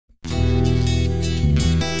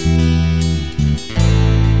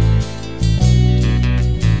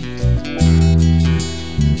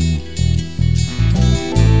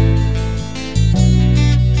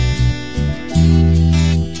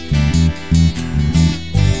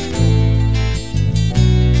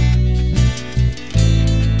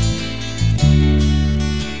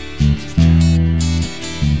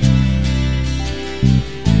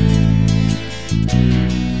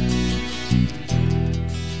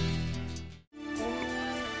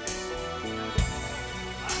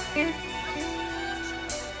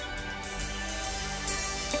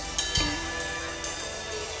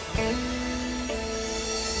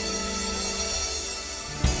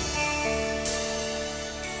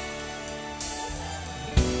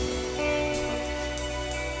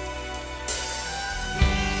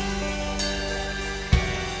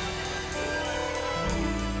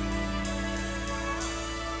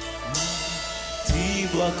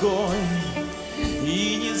благой,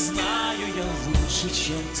 и не знаю я лучше,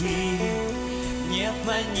 чем ты. Нет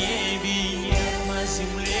на небе, нет на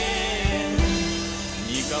земле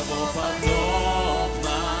никого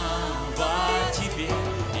подобного тебе.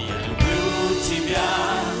 Я люблю тебя,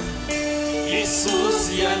 Иисус,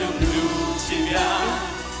 я люблю тебя,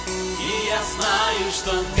 и я знаю,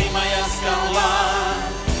 что ты моя скала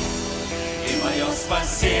и мое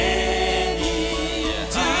спасение.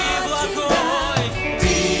 Ты благой,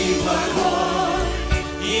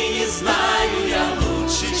 и не знаю я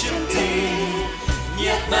лучше, чем ты.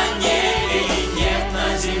 Нет на небе и нет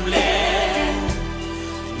на земле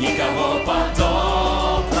никого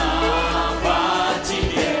подобного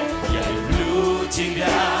тебе. Я люблю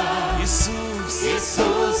тебя, Иисус,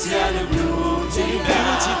 Иисус, я люблю тебя,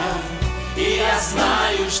 и я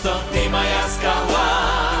знаю, что ты моя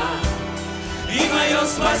скала и мое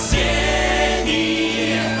спасение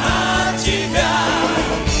от тебя.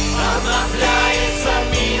 Обновляется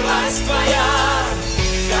милость твоя,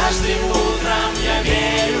 каждым утром я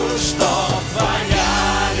верю, что твоя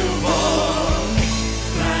любовь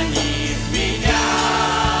хранит меня.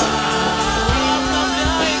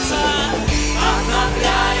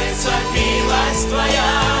 Обновляется милость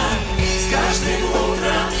твоя, с каждым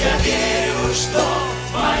утром я верю, что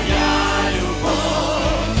твоя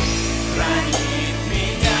любовь хранит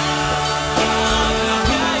меня.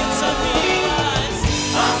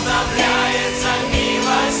 Обновляется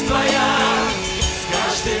милость твоя,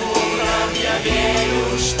 каждым утром я верю,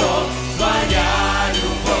 что твоя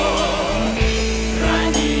любовь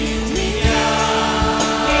хранит меня.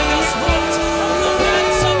 Господь,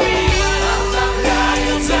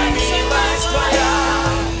 обновляется милость твоя,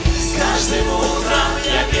 с каждым утром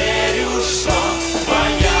я верю, что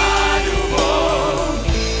твоя любовь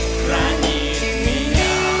хранит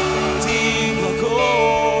меня. Ты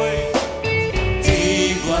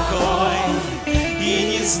благой, и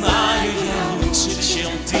не знаю я лучше,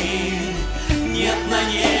 чем ты. Нет на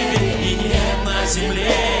небе и нет на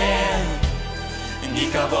земле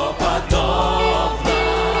никого подобного.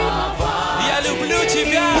 Я люблю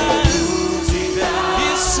тебя,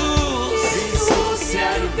 Иисус, Иисус, я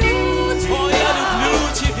люблю тебя. О, я люблю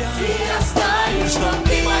тебя, и я знаю, что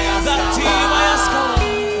ты моя скала, да, ты моя скала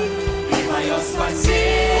и мое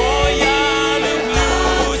спасение. О, я люблю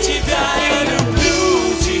тебя,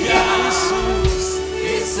 Иисус,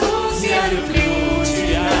 Иисус, я люблю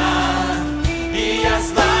тебя, и я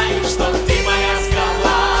знаю, что ты моя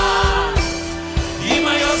скала и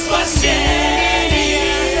мое спасение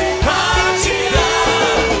от тебя.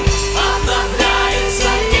 Обновляется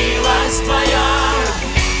милость твоя,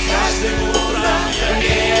 каждым утром я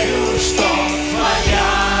верю, что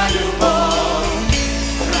твоя любовь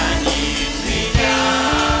хранит меня.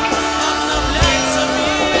 Обновляется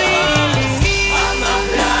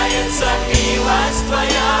милость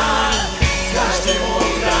твоя, каждым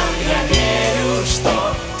утром я верю, что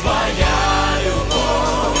твоя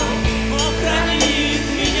любовь хранит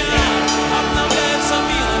меня. Обновляется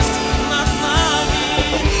милость над нами,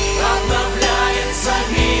 обновляется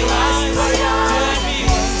милость твоя,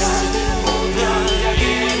 каждым утром я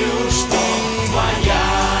верю, что твоя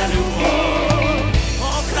любовь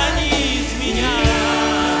хранит меня.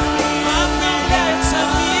 Обновляется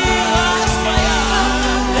милость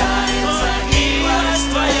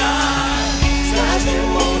твоя, с каждым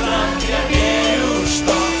утром я верю,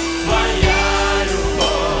 что твоя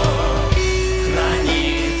любовь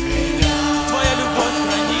хранит меня. Твоя любовь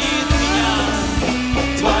хранит меня.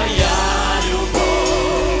 Твоя любовь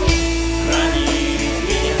хранит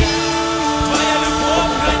меня. Твоя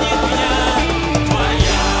любовь хранит меня.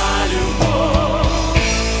 Твоя любовь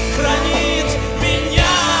хранит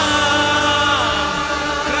меня.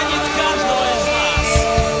 Хранит каждого из нас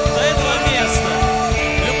до этого места.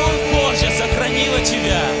 Любовь Божья сохранила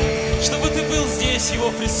тебя, чтобы ты был здесь в Его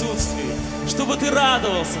присутствии, чтобы ты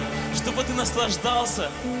радовался, чтобы ты наслаждался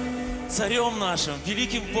Царем нашим,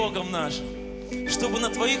 великим Богом нашим, чтобы на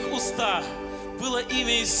твоих устах было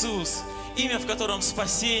имя Иисус, имя, в котором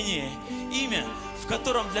спасение, имя, в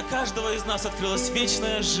котором для каждого из нас открылась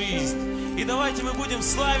вечная жизнь. И давайте мы будем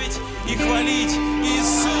славить и хвалить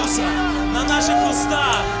Иисуса на наших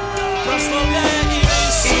устах, прославляя имя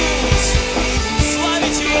Иисус,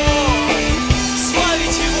 славить Его,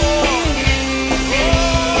 славить Его.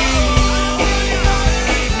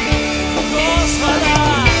 Господа!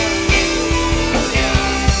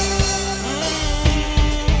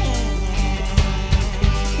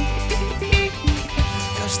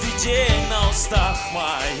 Каждый день на устах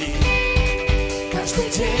моих, каждый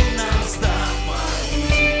день на устах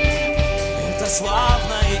моих, это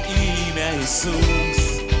славное имя Иисус,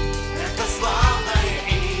 это славное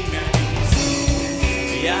имя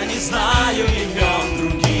Я не знаю имен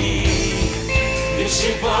других, лишь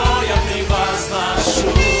Его я превозношу.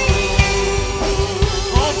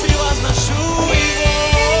 О, превозношу Его.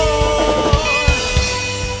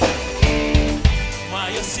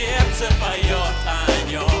 Мое сердце поет о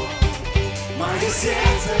Нем. Мое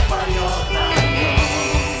сердце поет о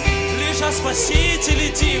Нем. Лишь о Спасителе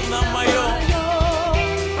дивном моем.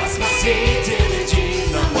 О Спасителе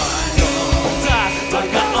дивном моем. Так,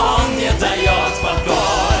 только Он мне дает покой.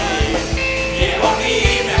 Его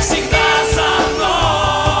имя всегда со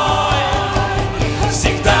мной.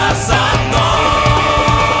 Всегда со мной.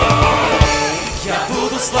 Я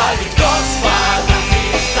буду славить Господа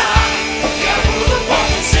Христа. Я буду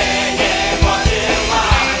помнить все Его дела.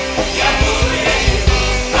 Я буду петь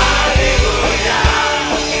Аллилуйя,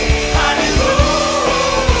 Аллилуйя.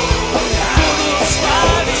 Буду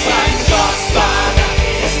славить Господа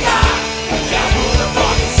Христа. Я буду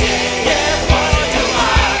помнить все Его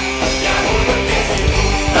дела. Я буду петь Ему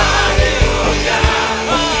Аллилуйя,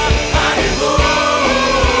 Аллилуйя.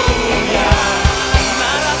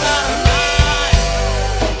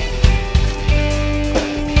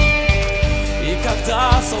 И когда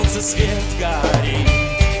солнце свет горит,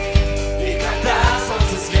 и когда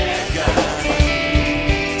солнце свет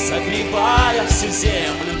горит, согревая всю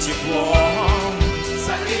землю теплом,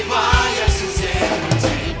 согревая всю землю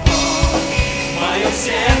теплом, мое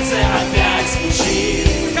сердце опять звучит.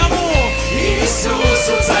 Кому?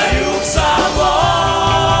 Иисусу, царю в псалом.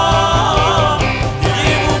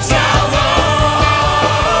 Ему псалом.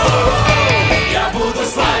 Я буду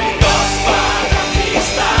славить Господа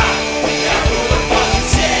Христа. Я буду помнить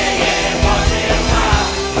все Его дела.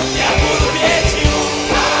 Я буду петь Ему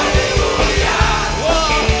Аллилуйя,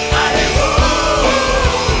 Аллилуйя.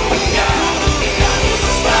 Я буду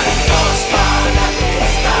славить Господа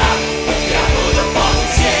Христа. Я буду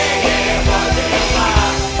помнить все Его дела.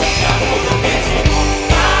 Я буду петь Ему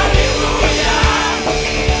Аллилуйя,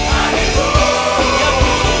 Аллилуйя.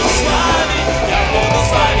 Я буду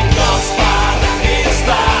славить Господа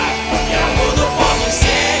Христа. Я буду помнить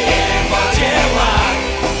все Его дела.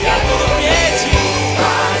 Я буду петь Ему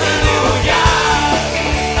Аллилуйя,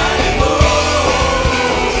 Аллилуйя.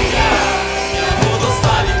 Я буду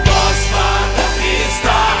славить Господа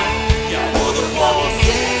Христа. Я буду помнить,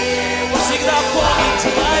 всегда помнить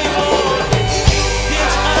дела Его.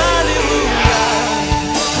 Петь Аллилуйя,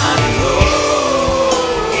 Аллилуйя.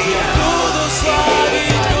 Буду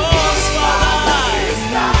славить Господа.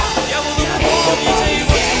 Я буду помнить о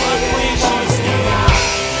Его делах в моей жизни.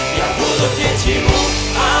 Я буду петь Ему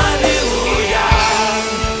Аллилуйя,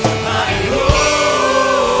 Аллилуйя,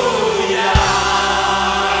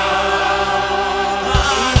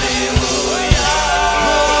 Аллилуйя.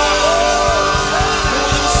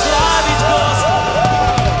 Будем славить Господа.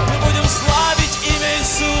 Мы будем славить имя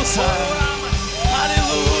Иисуса.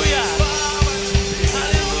 Аллилуйя,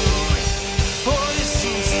 Аллилуйя. О,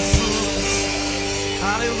 Иисус, Иисус.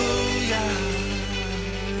 Аллилуйя.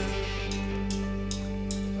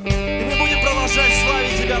 И мы будем продолжать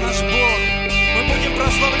славить Тебя, наш Бог. Мы будем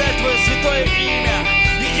прославлять Твое святое имя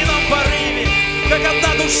в едином порыве, как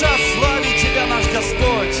одна душа славить Тебя, наш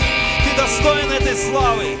Господь. Ты достоин этой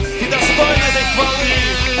славы, Ты достоин этой хвалы.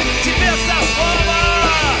 Тебе вся слава!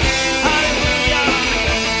 Аллилуйя!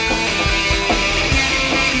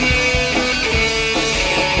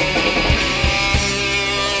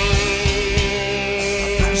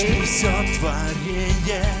 Однажды все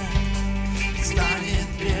творение станет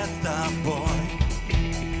пред Тобой,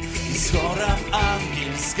 и с хором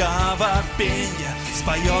ангельского пения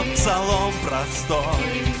споет псалом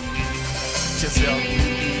простой. Все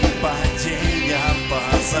звезды падения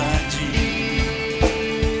позади,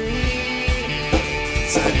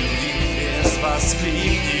 царю небес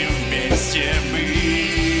воскликнем вместе мы.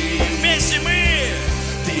 Вместе мы!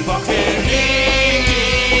 Ты Бог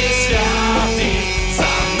великий, святый,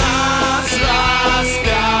 за нас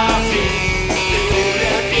распятый. Ты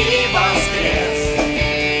умер и воскрес,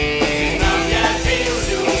 Ты нам явил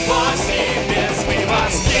любовь с небес. Мы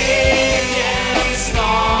воскликнем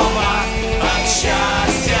снова от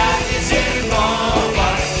счастья неземного.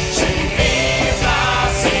 Живи в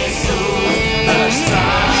нас, Иисус, наш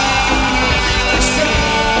царь. Ты наш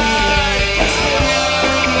царь, Господь.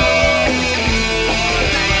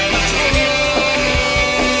 Ты наш Бог.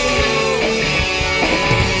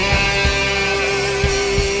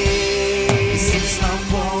 Иисус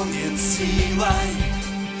наполнит силой,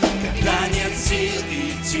 когда нет сил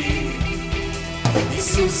идти.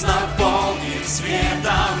 Иисус наполнит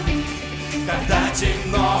светом, когда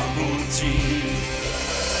темно в пути.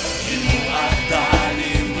 Ему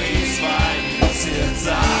отдали мы свои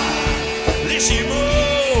сердца, лишь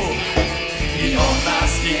Ему.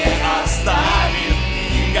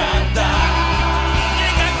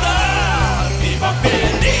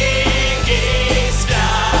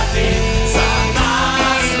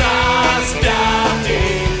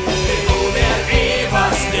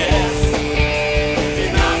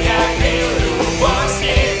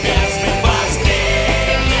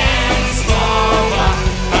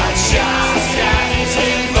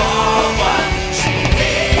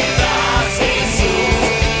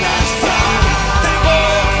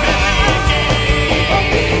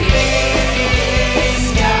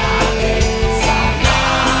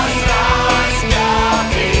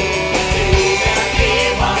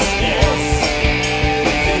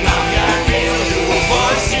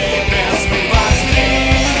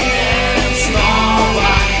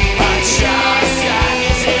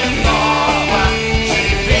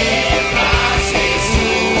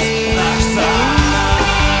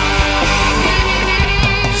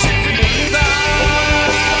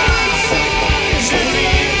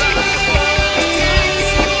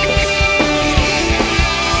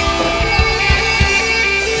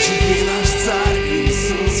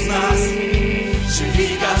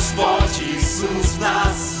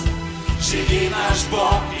 нас, живи наш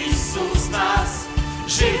Бог Иисус в нас,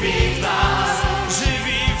 живи в нас,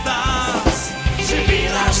 живи в нас, живи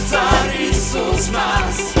наш Царь Иисус в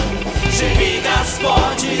нас, живи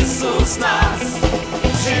Господь Иисус в нас,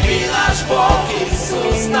 живи наш Бог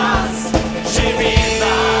Иисус в нас, живи в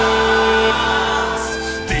нас.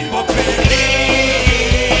 Ты Бог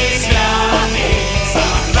великий, святый, за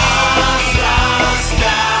нас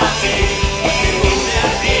распятый, Ты умер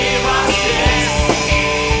и воскрес,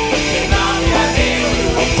 и нам явил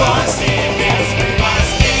любовь с небес. Мы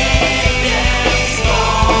воскресим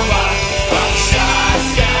снова от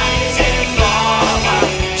счастья неземного,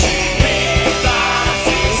 живи в нас,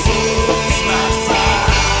 Иисус наш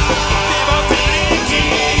Царь. Ты Бог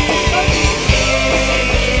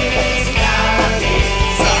великий, святый, за нас распятый, Ты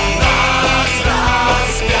умер и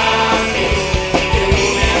воскрес, и нам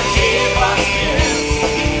явил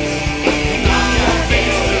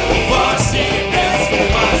любовь с небес. Мы воскресим снова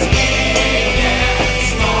от счастья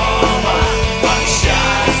неземного,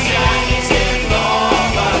 живи в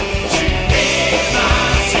нас, Иисус,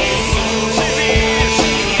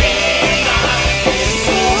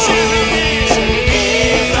 живи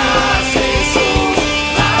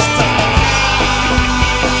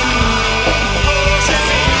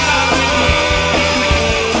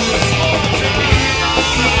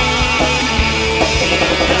в нас,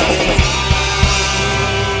 Иисус, живи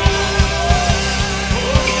в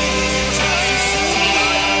нас, Иисус, наш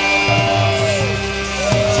Царь.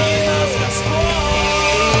 Живи нас, Господь.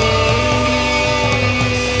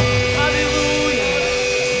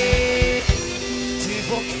 Аллилуйя. Ты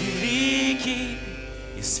Бог великий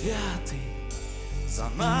и святый, за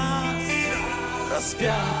нас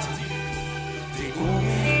распятый, Ты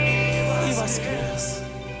умер и воскрес,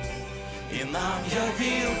 и нам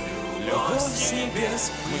явил любовь с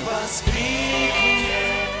небес. Мы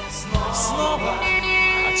воскрикнем снова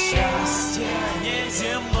от счастья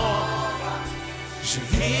неземного,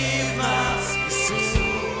 живи в нас, Иисус.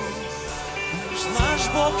 Наш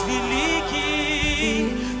Бог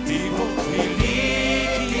великий, Ты Бог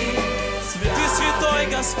великий, Ты святой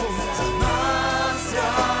Господь,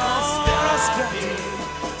 распятый,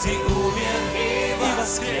 Ты умер и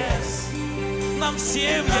воскрес, нам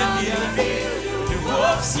всем явил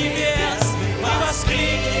любовь с небес. Мы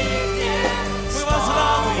воскрикнем, мы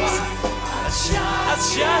возрадуемся от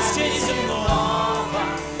счастья неземного,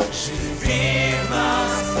 живи в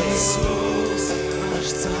нас, Иисус, наш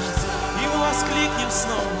Царь. И мы воскликнем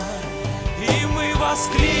снова, и мы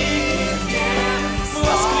воскликнем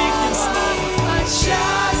снова от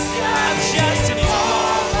счастья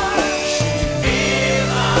неземного, живи в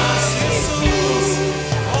нас, Иисус.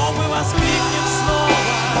 О, мы воскликнем снова,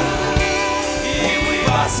 и мы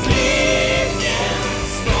воскликнем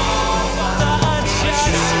снова от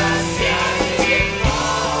счастья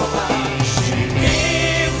неземного,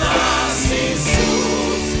 живи в нас,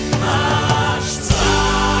 Иисус, наш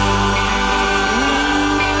Царь,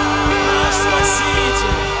 наш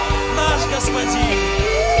Спаситель, наш Господин.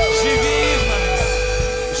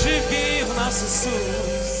 Живи в нас,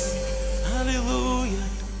 Иисус. Аллилуйя.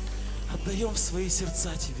 Отдаем свои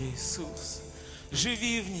сердца Тебе, Иисус.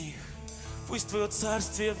 Живи в них. Пусть Твое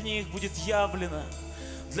Царствие в них будет явлено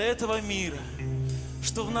для этого мира,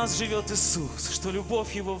 что в нас живет Иисус, что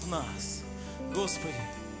любовь Его в нас. Господи,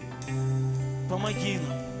 помоги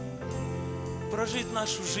нам прожить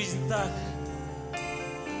нашу жизнь так,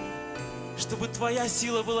 чтобы Твоя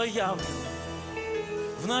сила была явлена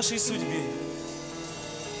в нашей судьбе,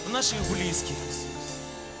 в наших близких, Иисус.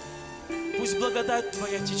 Пусть благодать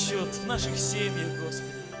Твоя течет в наших семьях,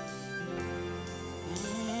 Господи.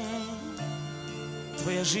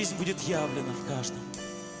 Твоя жизнь будет явлена в каждом.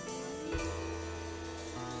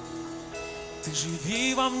 Ты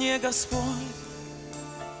живи во мне, Господь,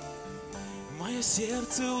 мое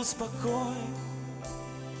сердце успокой.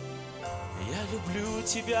 Я люблю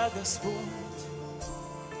Тебя, Господь,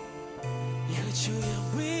 и хочу я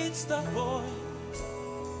быть с Тобой.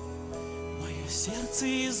 Мое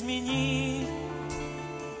сердце измени,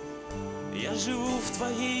 я живу в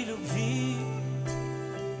Твоей любви.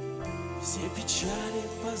 Все печали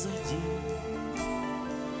позади,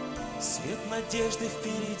 свет надежды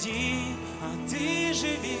впереди, а Ты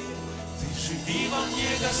живи во мне,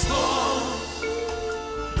 Господь,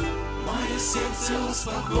 мое сердце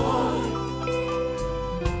успокой.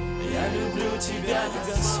 Я люблю Тебя,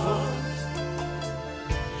 Господь,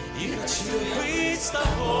 и хочу быть с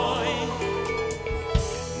Тобой.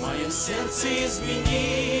 Мое сердце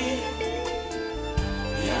измени,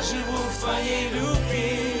 я живу в Твоей любви.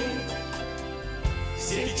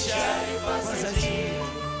 Все печали позади,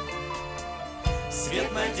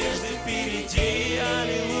 свет надежды впереди.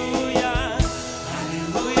 Аллилуйя,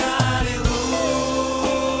 аллилуйя, аллилуйя,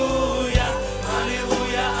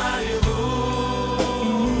 аллилуйя,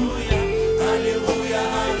 аллилуйя, аллилуйя,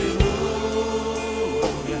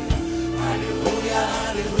 аллилуйя, аллилуйя,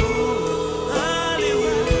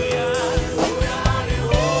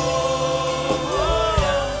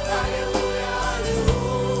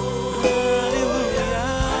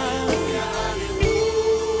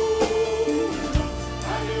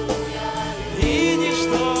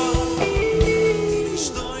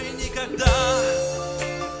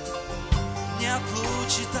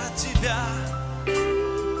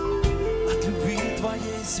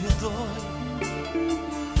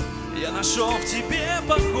 я нашел в тебе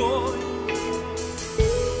покой.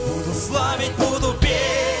 Буду славить, буду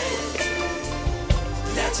петь,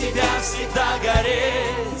 для тебя всегда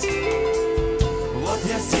гореть. Вот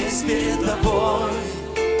я здесь перед тобой,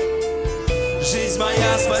 жизнь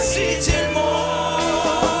моя, Спаситель мой.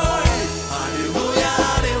 Аллилуйя,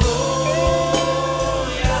 аллилуйя,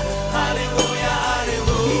 аллилуйя,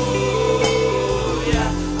 аллилуйя,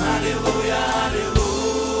 аллилуйя, аллилуйя.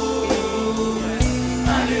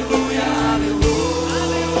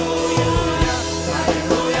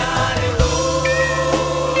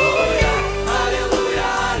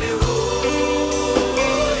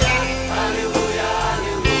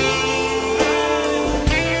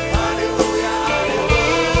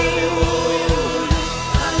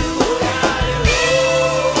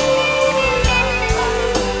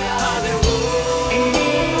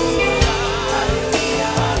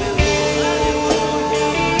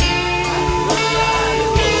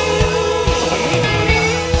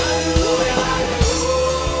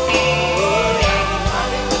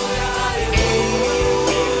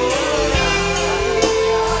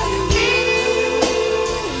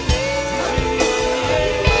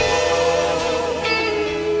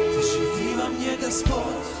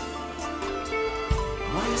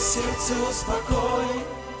 Успокой,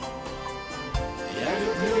 я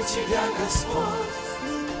люблю тебя, Господь,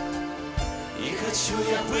 и хочу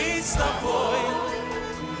я быть с тобой.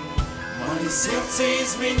 Мое сердце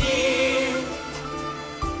измени,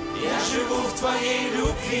 я живу в твоей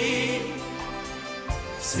любви.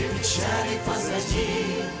 Все печали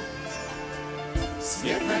позади,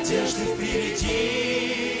 свет надежды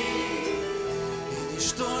впереди. И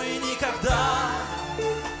ничто и никогда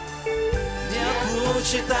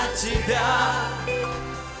отлучит от тебя,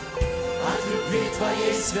 от любви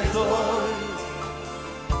твоей святой.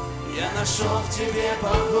 Я нашел в тебе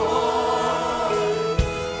покой.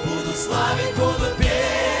 Буду славить, буду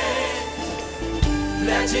петь,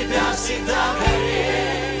 для тебя всегда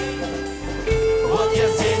гореть. Вот я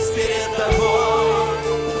здесь перед тобой,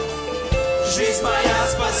 жизнь моя,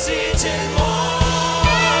 Спаситель мой.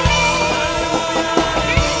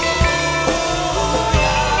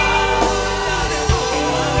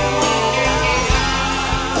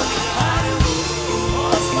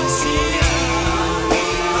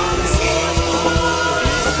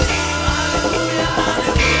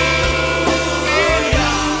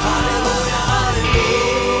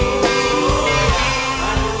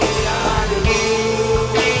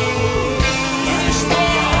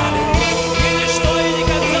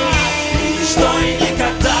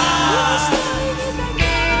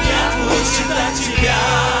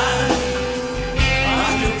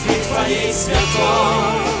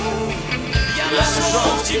 Святой, я нашел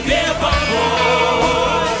в тебе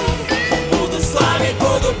покой. Буду славить,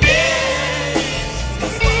 буду петь,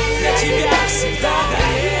 для тебя всегда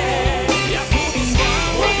гореть. Я буду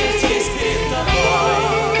славить, вот я здесь перед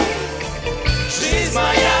тобой, жизнь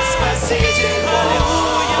моя, Спаситель мой.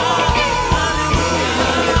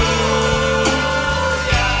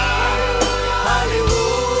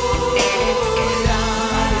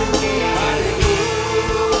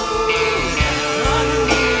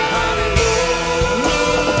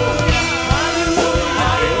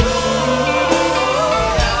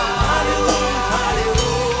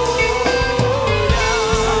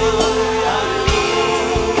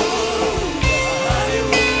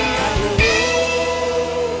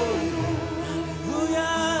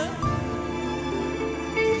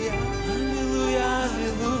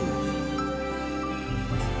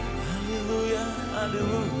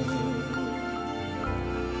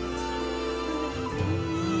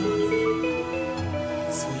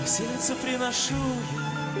 Сердце приношу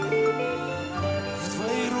я, в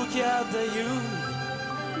твои руки отдаю.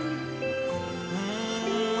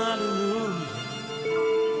 Аллилуйя,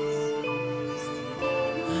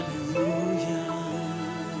 аллилуйя.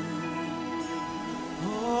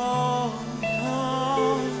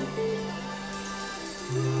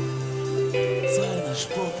 наш,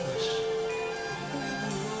 Бог наш.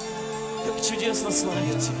 Как чудесно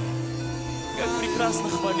славить Тебя, как прекрасно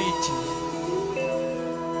хвалить Тебя,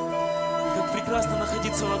 как прекрасно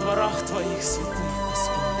находиться во дворах Твоих святых,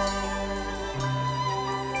 Господь.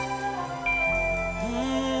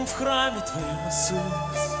 В храме Твоем,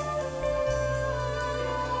 Иисус.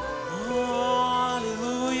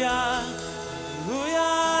 Аллилуйя, аллилуйя,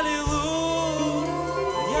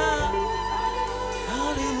 аллилуйя,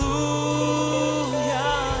 аллилуйя,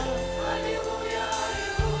 аллилуйя,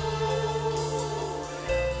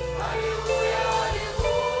 аллилуйя, аллилуйя,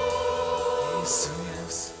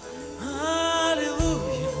 Иисус,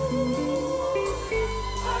 аллилуйя,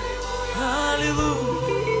 аллилуйя.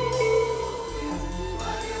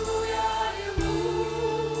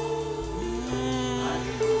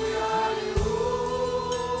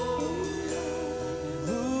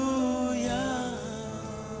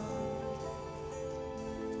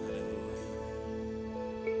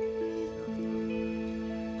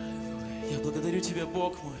 Благодарю Тебя,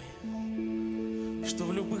 Бог мой, что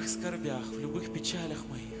в любых скорбях, в любых печалях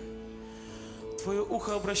моих Твое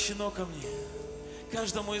ухо обращено ко мне,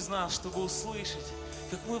 каждому из нас, чтобы услышать,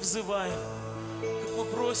 как мы взываем, как мы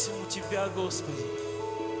просим у Тебя, Господи,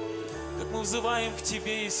 как мы взываем к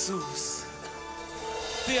Тебе, Иисус.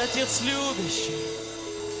 Ты Отец любящий,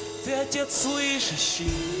 Ты Отец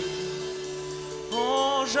слышащий,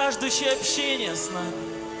 о, жаждущий общения с нами,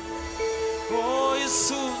 о,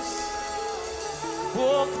 Иисус,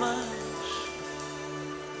 Бог наш.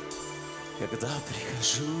 Когда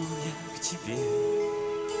прихожу я к Тебе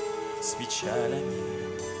с печалями,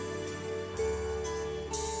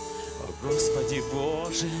 о Господи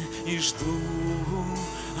Боже, и жду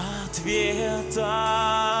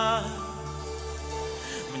ответа.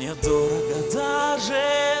 Мне дорого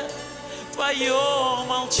даже Твое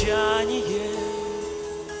молчание,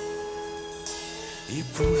 и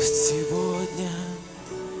пусть сегодня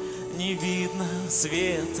не видно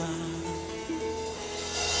света.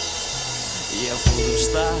 Я буду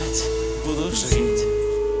ждать, буду жить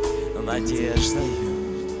надеждою.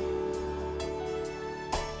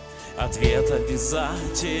 Ответ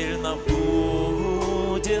обязательно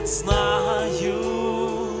будет,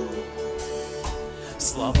 знаю.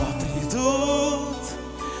 Слова придут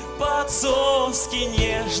по-отцовски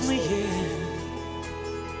нежные.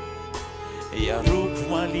 Я рук в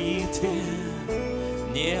молитве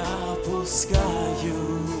не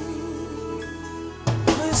опускаю.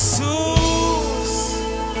 Иисус,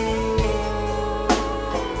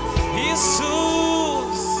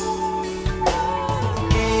 Иисус,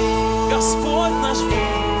 Господь наш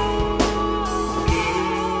Бог,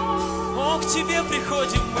 о, к Тебе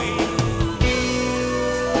приходим мы,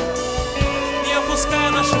 не опуская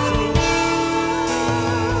наших рук,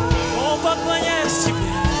 о, поклоняясь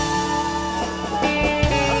Тебе,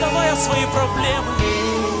 отдавая свои проблемы,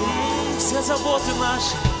 все заботы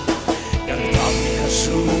наши. Когда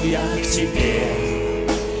прихожу я к Тебе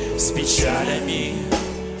с печалями,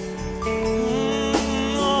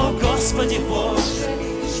 о, Господи Боже,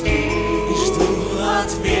 и жду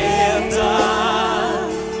ответа.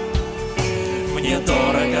 Мне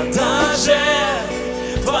дорого даже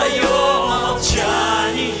Твое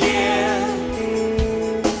молчание,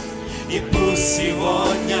 и пусть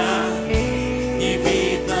сегодня не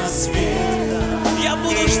видно света. Я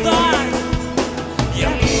буду ждать, я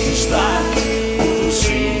буду ждать, буду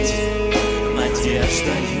жить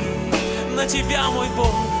надеждою на Тебя, мой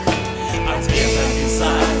Бог. Ответ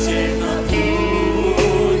обязательно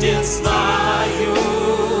будет, знаю.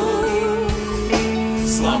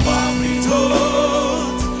 Слова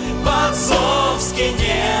придут по-отцовски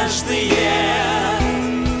нежные.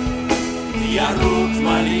 Я рук в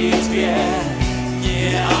молитве не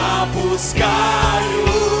опускаю.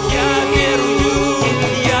 Я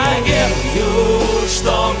верую,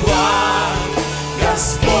 что благ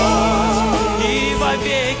Господь и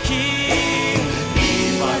вовеки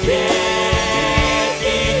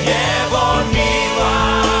Его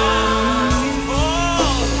милость.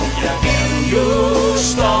 Я верую,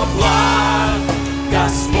 что благ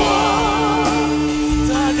Господь,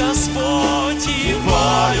 да Господь Его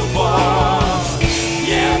любовь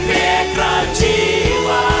не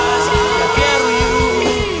прекратилась.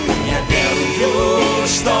 Я верую,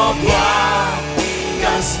 что благ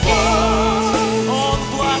Господь, Он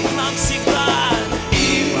благ нам всегда и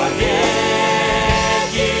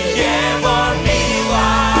вовеки Его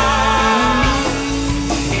милость.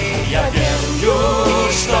 Я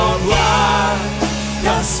верую, что благ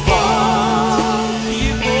Господь,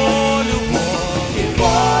 Его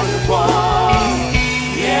любовь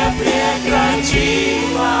не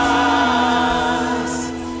прекратилась.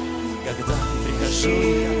 Когда прихожу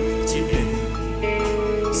я к Тебе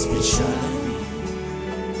с печалями.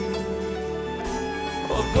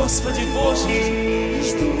 О, Господи Боже,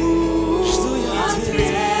 жду я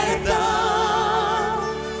ответа.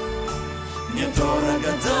 Мне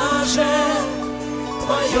дорого даже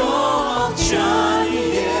Твое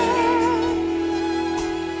молчание.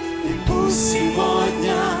 И пусть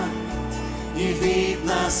сегодня не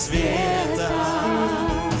видно света.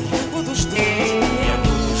 Я буду ждать,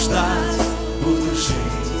 буду жить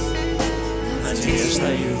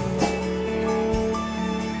надеждою.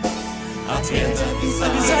 Ответ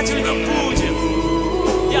обязательно будет,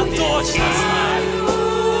 я точно знаю.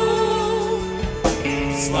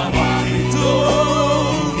 Слова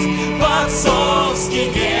придут по-отцовски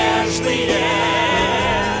нежные.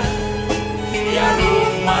 Я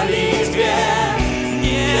рук в молитве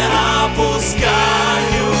не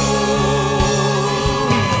опускаю.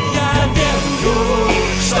 Я верю,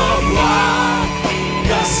 что благ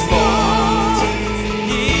Господь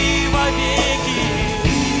и вовеки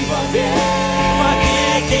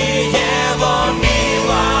Его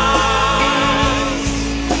милость.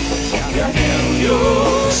 Я верю,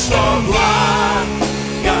 что благ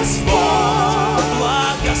Господь,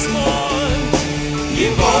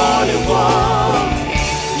 Его любовь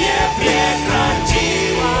не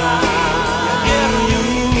прекратила.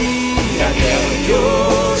 Я верю,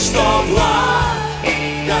 что благ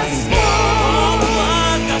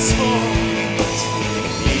Господь,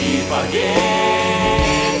 и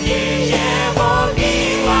вовеки Его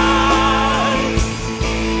милость.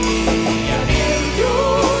 Я верю,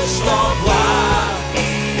 что благ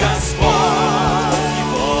Господь,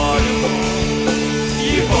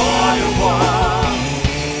 Его любовь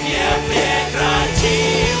не прекратилась.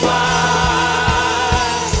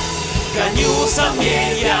 Гоню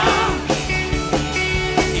сомнения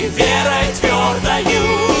и верой твердою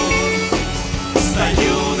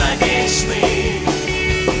стою на вечных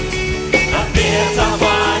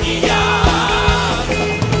обетованиях.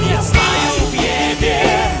 Я знаю, в небе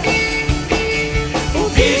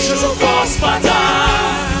увижу Господа,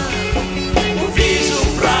 увижу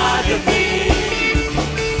праведных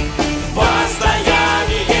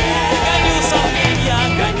воздаяние.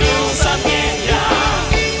 Гоню сомнения,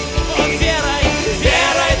 о, верой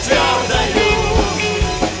твердою,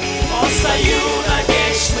 о, стою на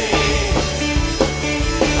вечных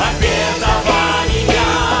обетованиях.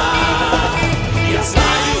 Я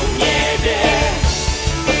знаю, в небе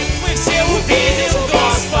мы все увидим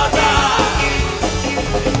Господа,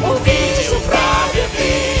 увидим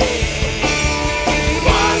праведных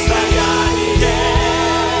воздаяние.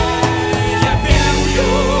 Я верю,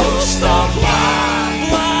 что благ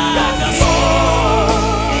Господь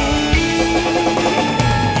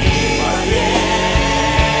и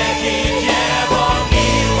вовеки Его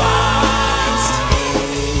милость.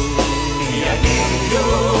 Я верю,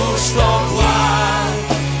 что благ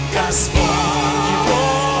Господь,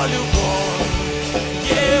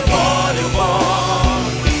 Его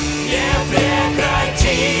любовь не прекратилась.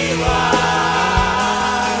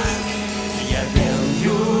 Я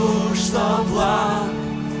верю, что благ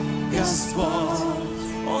Господь,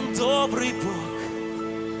 Он добрый Бог,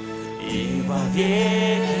 и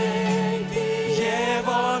вовеки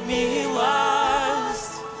Его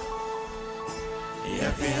милость. Я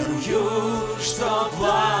верю, что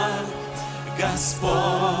благ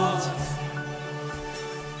Господь,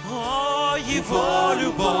 о, Его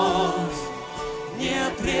любовь не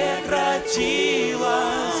прекратилась.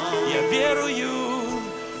 Я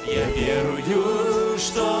верую,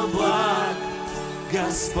 что благ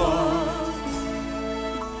Господь,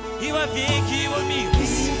 и вовеки Его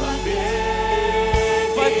милость,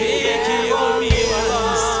 вовеки Его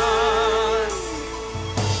милость.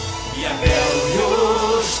 Я верю,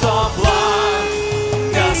 что благ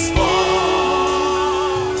Господь,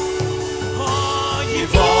 о,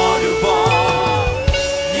 Его любовь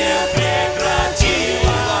не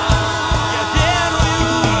прекратила. Я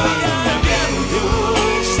верую,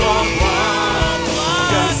 что благ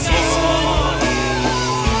Господь,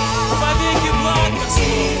 вовеки благ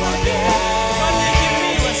Господь, вовеки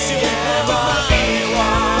милость Его.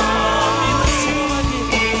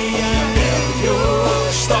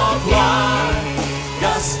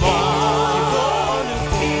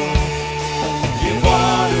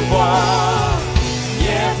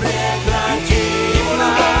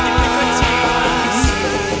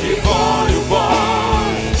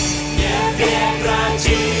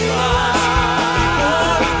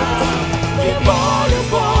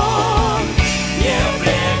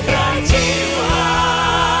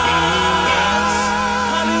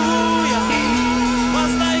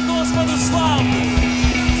 Господу славу,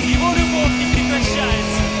 Его любовь не прекращается.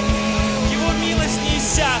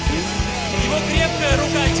 иссякнет. Его крепкая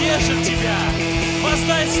рука держит тебя.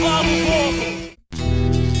 Воздай славу Богу.